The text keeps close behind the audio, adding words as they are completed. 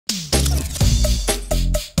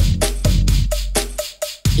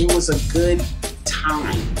It was a good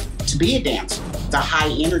time to be a dancer. The high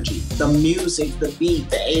energy, the music, the beat,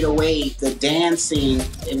 the 808, the dancing,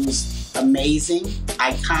 it was amazing,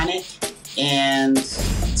 iconic, and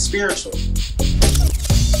spiritual.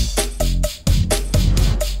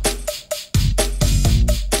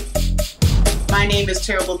 My name is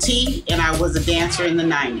Terrible T, and I was a dancer in the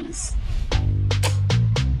 90s.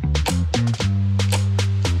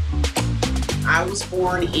 I was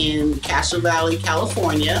born in Castro Valley,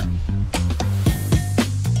 California,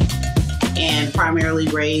 and primarily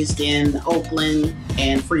raised in Oakland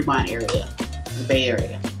and Fremont area, the Bay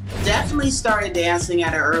Area. Definitely started dancing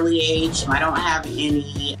at an early age. I don't have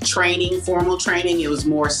any training, formal training. It was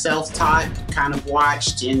more self-taught, kind of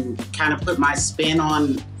watched and kind of put my spin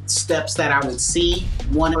on steps that I would see.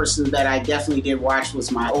 One person that I definitely did watch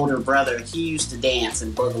was my older brother. He used to dance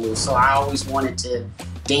in Boogaloo, so I always wanted to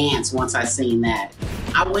dance once I seen that.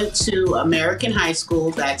 I went to American High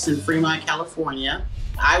School, that's in Fremont, California.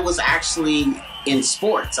 I was actually in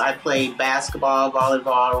sports. I played basketball,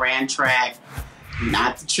 volleyball, ran track,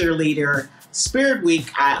 not the cheerleader. Spirit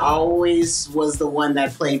Week, I always was the one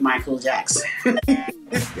that played Michael Jackson.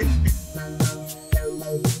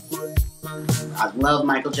 I love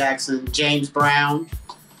Michael Jackson. James Brown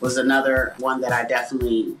was another one that I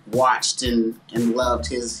definitely watched and loved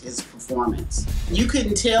his performance. You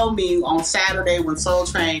couldn't tell me on Saturday when Soul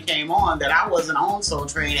Train came on that I wasn't on Soul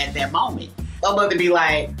Train at that moment. My mother be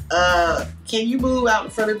like, can you move out in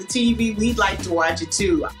front of the TV? We'd like to watch it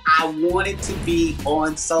too. I wanted to be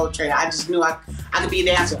on Soul Train. I just knew I could be a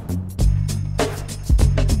dancer.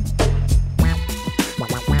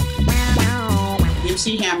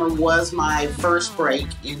 MC Hammer was my first break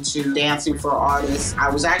into dancing for artists. I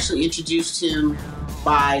was actually introduced to him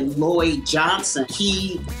by Lloyd Johnson.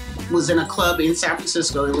 He was in a club in San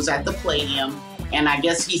Francisco. It was at the Palladium, and I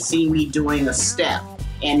guess he seen me doing a step.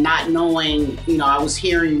 And not knowing, I was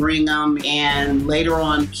hearing Ringham, and later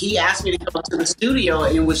on, he asked me to go to the studio,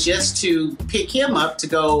 and it was just to pick him up to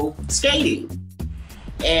go skating.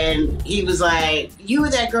 And he was like, you were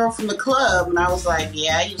that girl from the club? And I was like,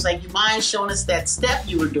 yeah. He was like, you mind showing us that step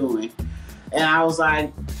you were doing? And I was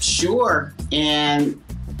like, sure. And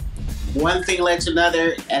one thing led to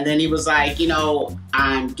another, and then he was like,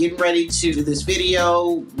 I'm getting ready to do this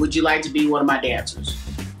video. Would you like to be one of my dancers?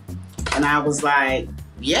 And I was like,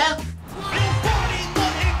 yeah.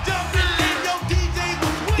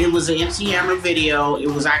 It was an MC Hammer video.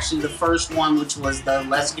 It was actually the first one, which was the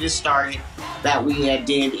Let's Get It Started that we had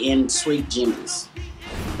did in Sweet Jimmy's.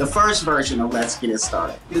 The first version of Let's Get It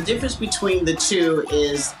Started. The difference between the two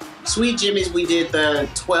is Sweet Jimmy's, we did the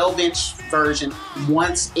 12-inch version.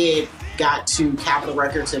 Once it got to Capitol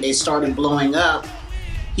Records and they started blowing up,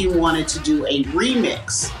 he wanted to do a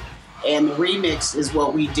remix. And the remix is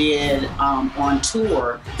what we did on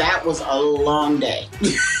tour. That was a long day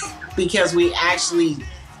because we actually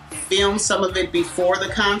filmed some of it before the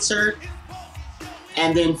concert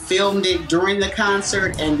and then filmed it during the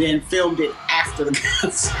concert and then filmed it after the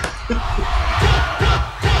concert.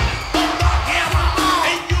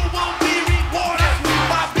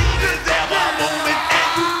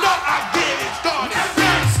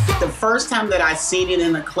 First time that I seen it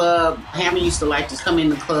in a club, Hammer used to like to come in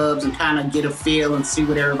the clubs and kind of get a feel and see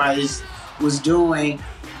what everybody was doing.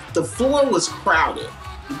 The floor was crowded.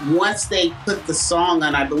 Once they put the song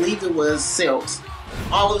on, I believe it was Silks,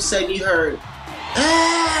 all of a sudden you heard,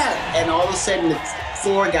 ah! And all of a sudden the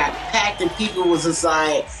floor got packed and people was just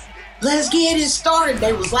like, let's get it started.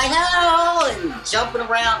 They was like, oh, and jumping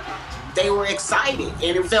around. They were excited,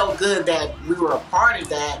 and it felt good that we were a part of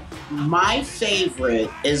that. My favorite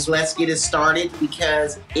is Let's Get It Started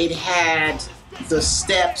because it had the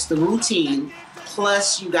steps, the routine,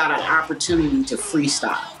 plus you got an opportunity to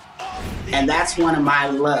freestyle. And that's one of my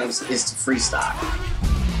loves, is to freestyle.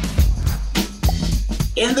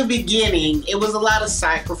 In the beginning, it was a lot of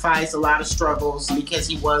sacrifice, a lot of struggles because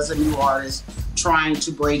he was a new artist trying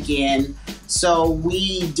to break in. So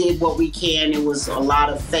we did what we can. It was a lot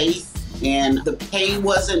of faith. And the pay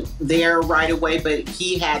wasn't there right away, but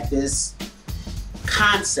he had this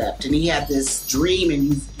concept and he had this dream, and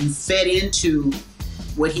you fed into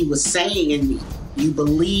what he was saying, and you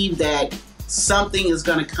believe that something is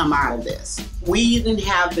going to come out of this. We didn't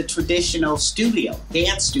have the traditional studio,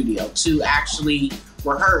 dance studio, to actually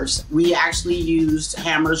rehearse. We actually used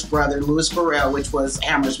Hammer's brother, Louis Burrell, which was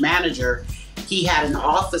Hammer's manager. He had an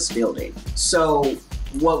office building. So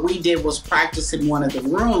what we did was practice in one of the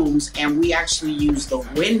rooms, and we actually used the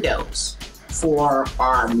windows for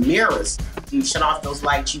our mirrors. You shut off those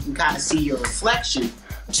lights, you can kind of see your reflection.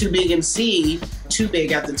 Too Big MC, Too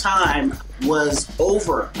Big at the time, was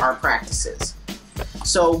over our practices.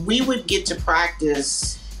 So we would get to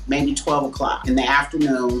practice maybe 12 o'clock in the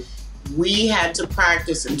afternoon. We had to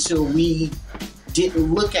practice until we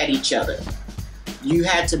didn't look at each other. You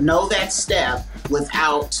had to know that step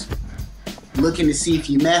without looking to see if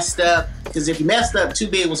you messed up. Because if you messed up, Too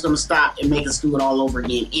Big was going to stop and make us do it all over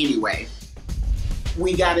again anyway.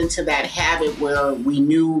 We got into that habit where we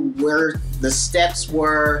knew where the steps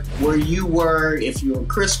were, where you were. If you were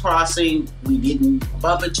crisscrossing, we didn't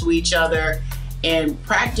bump into each other. And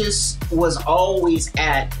practice was always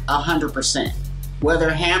at 100%. Whether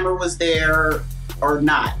Hammer was there or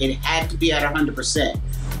not, it had to be at 100%.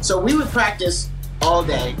 So we would practice all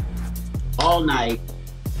day, all night.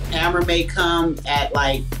 Hammer may come at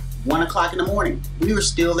like 1 o'clock in the morning. We were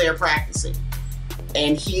still there practicing.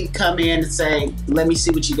 And he'd come in and say, let me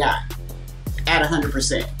see what you got, at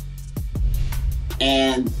 100%.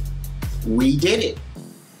 And we did it.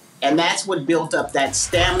 And that's what built up that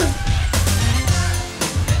stamina.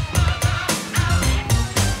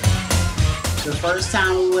 The first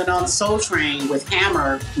time we went on Soul Train with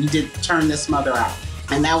Hammer, we did Turn This Mother Out.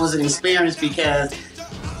 And that was an experience because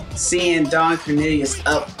seeing Don Cornelius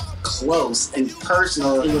up close and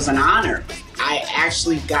personal, it was an honor. I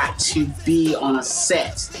actually got to be on a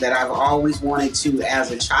set that I've always wanted to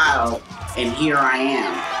as a child, and here I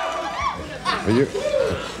am.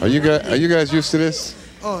 Are you guys used to this?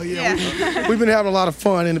 Oh yeah. We've been having a lot of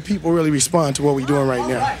fun, and the people really respond to what we're doing right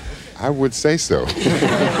now. I would say so.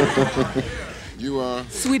 You are?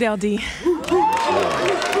 Sweet LD.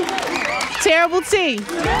 Terrible T.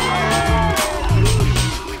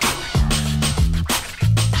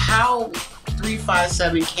 How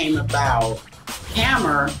 357 came about,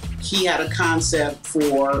 Hammer, he had a concept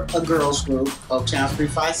for a girls group, Oaktown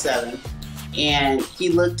 357, and he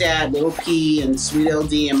looked at Little P and Sweet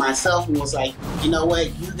LD and myself and was like, you know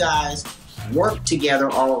what, you guys work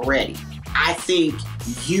together already. I think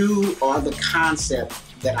you are the concept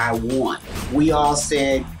that I want. We all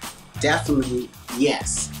said, definitely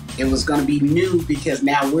yes. It was gonna be new because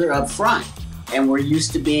now we're up front and we're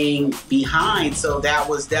used to being behind, so that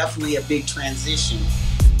was definitely a big transition.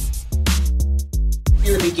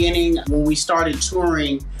 In the beginning, when we started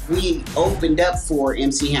touring, we opened up for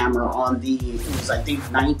MC Hammer on it was I think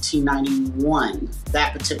 1991,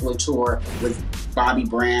 that particular tour with Bobby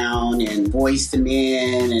Brown and Boyz II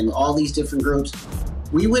Men and all these different groups.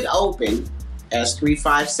 We would open as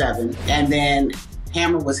 357, and then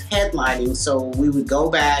Hammer was headlining, so we would go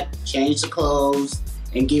back, change the clothes,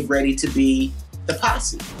 and get ready to be the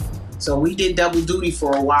posse. So we did double duty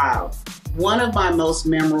for a while. One of my most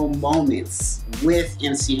memorable moments with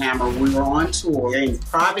MC Hammer, we were on tour in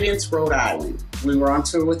Providence, Rhode Island. We were on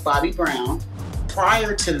tour with Bobby Brown.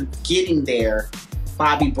 Prior to getting there,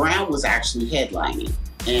 Bobby Brown was actually headlining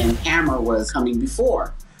and Hammer was coming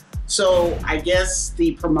before. So I guess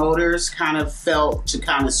the promoters kind of felt to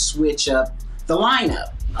kind of switch up the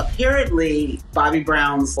lineup. Apparently, Bobby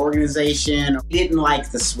Brown's organization didn't like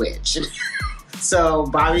the switch. So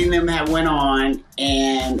Bobby and them had went on,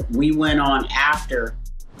 and we went on after.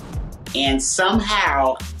 And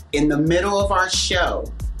somehow, in the middle of our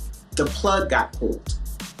show, the plug got pulled.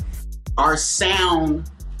 Our sound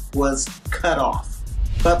was cut off.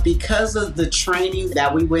 But because of the training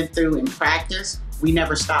that we went through in practice, we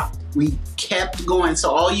never stopped. We kept going. So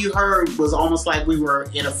all you heard was almost like we were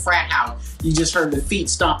in a frat house. You just heard the feet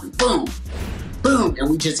stomping, boom, boom, and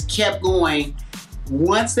we just kept going.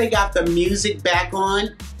 Once they got the music back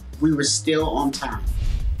on, we were still on time.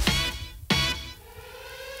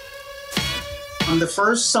 The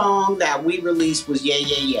first song that we released was Yeah,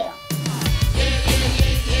 Yeah, Yeah.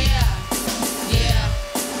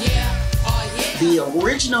 The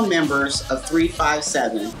original members of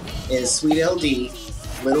 357 is Sweet LD,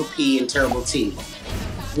 Little P, and Terrible T.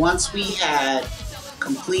 Once we had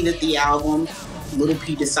completed the album, Little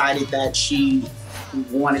P decided that she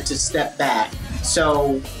wanted to step back.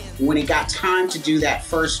 So when it got time to do that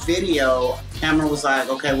first video, Hammer was like,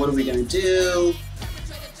 okay, what are we gonna do?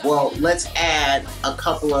 Well, let's add a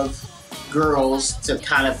couple of girls to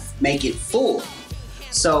kind of make it full.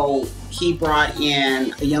 So he brought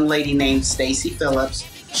in a young lady named Stacy Phillips.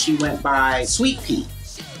 She went by Sweet Pea.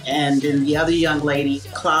 And then the other young lady,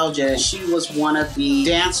 Claudia, she was one of the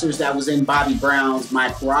dancers that was in Bobby Brown's My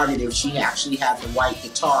Prerogative. She actually had the white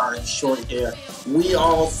guitar and short hair. We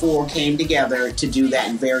all four came together to do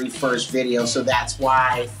that very first video. So that's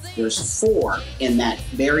why there's 4 in that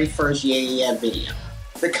very first Yeah Yeah video.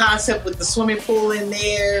 The concept with the swimming pool in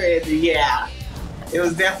there, and yeah, it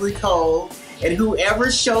was definitely cold. And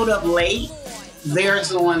whoever showed up late, there's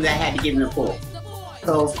the one that had to get in the pool.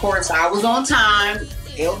 So of course I was on time,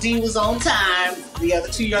 LD was on time. The other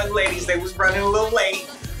two young ladies, they was running a little late.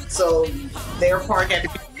 So their part had to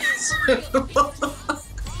be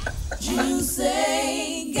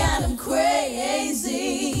Juicy got him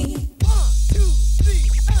crazy.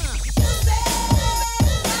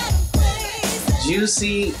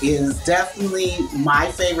 Juicy is definitely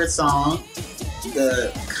my favorite song.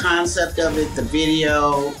 The concept of it, the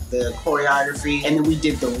video, the choreography, and then we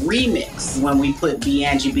did the remix when we put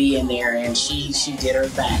Angie B in there, and she did her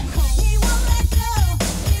thing.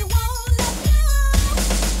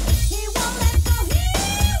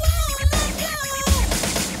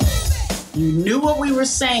 You knew what we were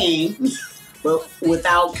saying, but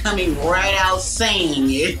without coming right out saying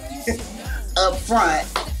it up front,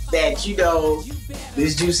 that you know,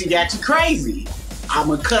 this Juicy got you crazy. I'm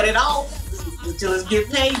gonna cut it off until it's get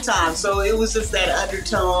paid time. So it was just that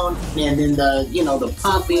undertone, and then the, you know, the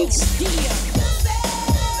pumpets.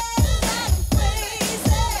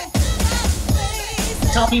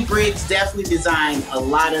 Tony Briggs definitely designed a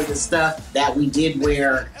lot of the stuff that we did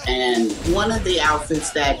wear, and one of the outfits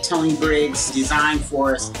that Tony Briggs designed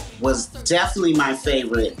for us was definitely my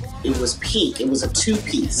favorite. It was pink. It was a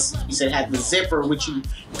two-piece. He said it had the zipper, which you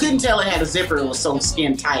couldn't tell it had a zipper. It was so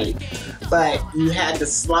skin tight, but you had to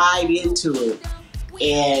slide into it,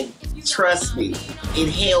 and trust me,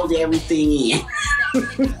 it held everything in.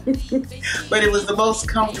 But it was the most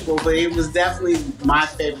comfortable, but it was definitely my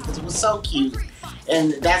favorite because it was so cute.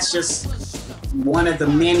 And that's just one of the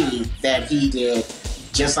many that he did.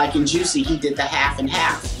 Just like in Juicy, he did the half and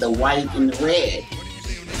half, the white and the red.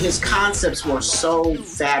 His concepts were so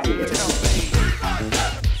fabulous.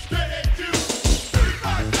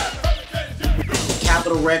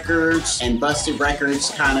 Capitol Records and Busted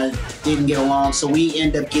Records kind of didn't get along, so we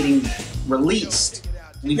ended up getting released.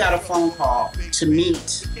 We got a phone call to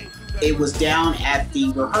meet. It was down at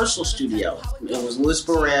the rehearsal studio. It was Louis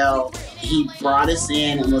Burrell. He brought us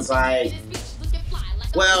in and was like,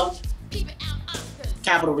 well,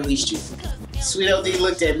 Capitol released you. Sweet LD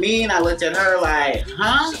looked at me and I looked at her like,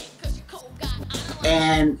 huh?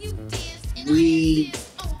 And we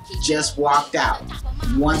just walked out.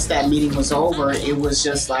 Once that meeting was over, it was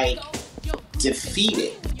just like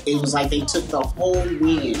defeated. It was like they took the whole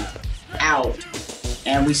wind out.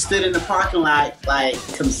 And we stood in the parking lot like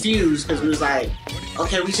confused because we was like,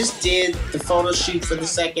 okay, we just did the photo shoot for the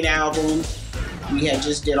second album. We had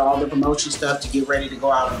just did all the promotion stuff to get ready to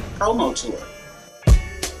go out on a promo tour.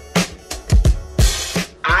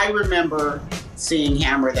 I remember seeing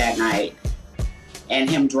Hammer that night and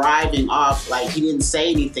him driving off like he didn't say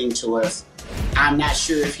anything to us. I'm not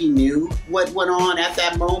sure if he knew what went on at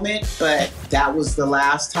that moment, but that was the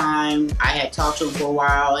last time I had talked to him for a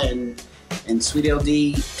while, and Sweet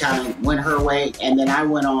LD kind of went her way, and then I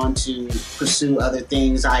went on to pursue other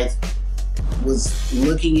things. I was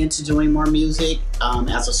looking into doing more music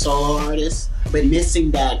as a solo artist, but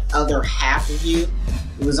missing that other half of you.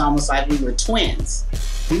 It was almost like we were twins.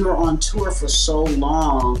 We were on tour for so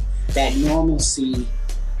long that normalcy,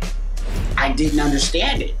 I didn't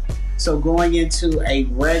understand it. So going into a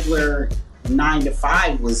regular 9 to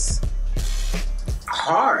 5 was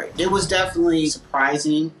hard. It was definitely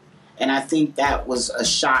surprising. And I think that was a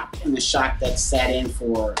shock, and a shock that sat in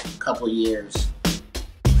for a couple of years.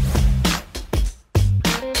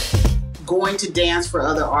 Going to dance for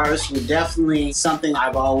other artists was definitely something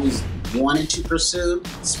I've always wanted to pursue,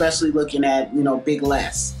 especially looking at, you know, Big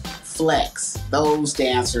Les, Flex, those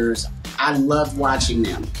dancers. I loved watching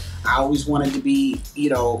them. I always wanted to be, you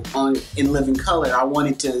know, in Living Color. I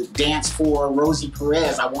wanted to dance for Rosie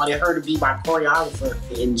Perez. I wanted her to be my choreographer,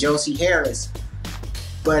 and Josie Harris.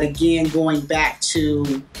 But again, going back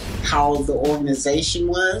to how the organization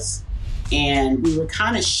was, and we were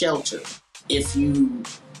kind of sheltered. If you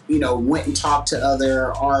know, went and talked to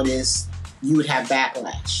other artists, you would have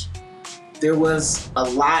backlash. There was a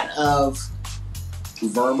lot of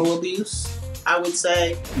verbal abuse, I would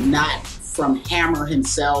say, not from Hammer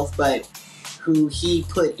himself, but who he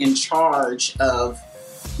put in charge of,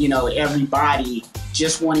 you know, everybody,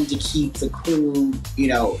 just wanting to keep the crew, you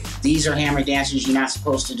know, these are Hammer dancers, you're not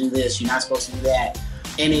supposed to do this, you're not supposed to do that.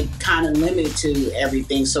 And it kind of limited to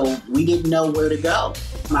everything, so we didn't know where to go.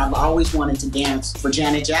 I've always wanted to dance for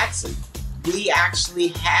Janet Jackson. We actually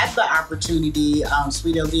had the opportunity,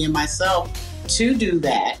 Sweet LD and myself, to do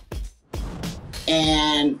that,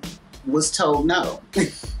 and was told no.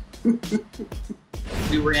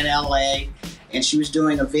 We were in LA, and she was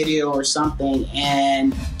doing a video or something,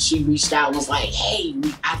 and she reached out and was like, hey,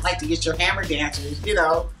 I'd like to get your Hammer dancers, you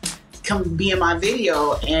know, come be in my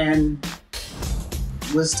video, and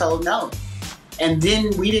was told no. And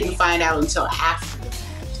then we didn't find out until after the fact.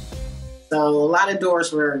 So a lot of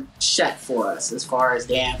doors were shut for us as far as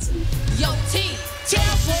dancing.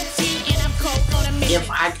 If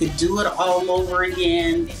I could do it all over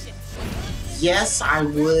again, yes, I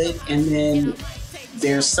would. And then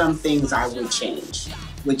there's some things I would change,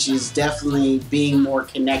 which is definitely being more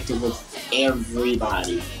connected with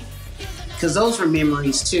everybody. Because those were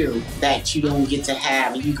memories too that you don't get to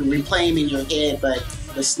have. You can replay them in your head, but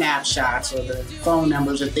the snapshots or the phone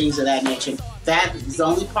numbers or things of that nature, that is the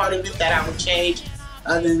only part of it that I would change.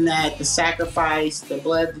 Other than that, the sacrifice, the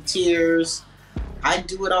blood, the tears, I'd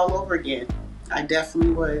do it all over again. I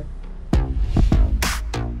definitely would.